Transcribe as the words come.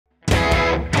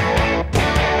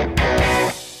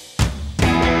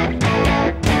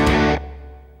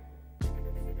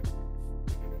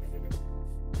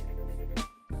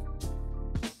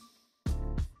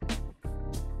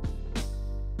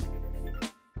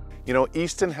You know,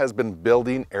 Easton has been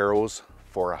building arrows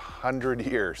for 100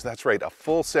 years. That's right, a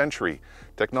full century.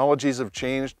 Technologies have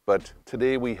changed, but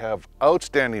today we have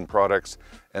outstanding products,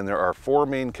 and there are four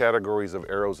main categories of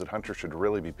arrows that hunters should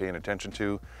really be paying attention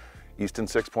to. Easton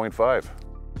 6.5.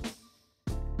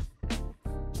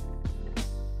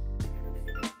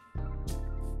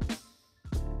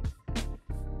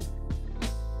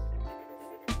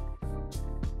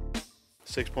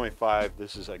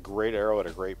 This is a great arrow at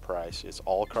a great price. It's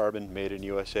all carbon, made in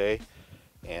USA,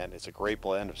 and it's a great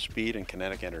blend of speed and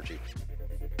kinetic energy.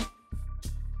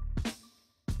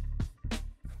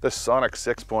 The Sonic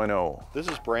 6.0. This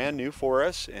is brand new for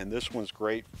us, and this one's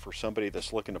great for somebody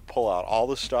that's looking to pull out all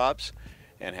the stops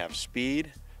and have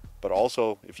speed, but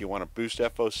also if you want to boost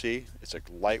FOC, it's a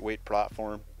lightweight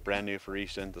platform, brand new for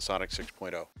Easton, the Sonic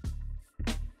 6.0.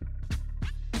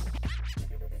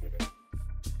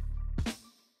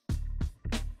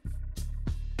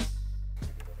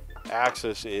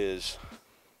 Axis is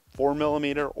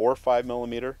 4mm or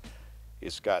 5mm.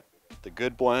 It's got the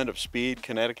good blend of speed,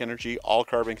 kinetic energy, all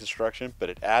carbon construction, but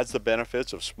it adds the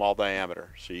benefits of small diameter,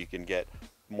 so you can get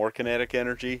more kinetic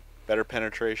energy, better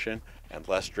penetration, and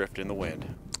less drift in the wind.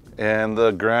 And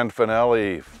the grand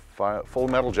finale, full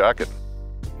metal jacket.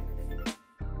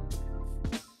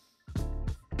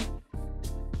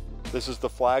 This is the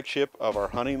flagship of our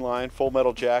hunting line. Full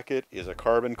metal jacket is a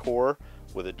carbon core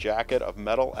with a jacket of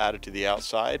metal added to the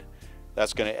outside.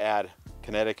 That's going to add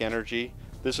kinetic energy.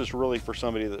 This is really for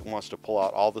somebody that wants to pull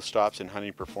out all the stops in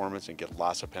hunting performance and get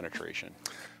lots of penetration.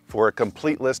 For a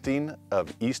complete listing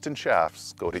of Easton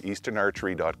shafts, go to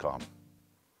eastonarchery.com.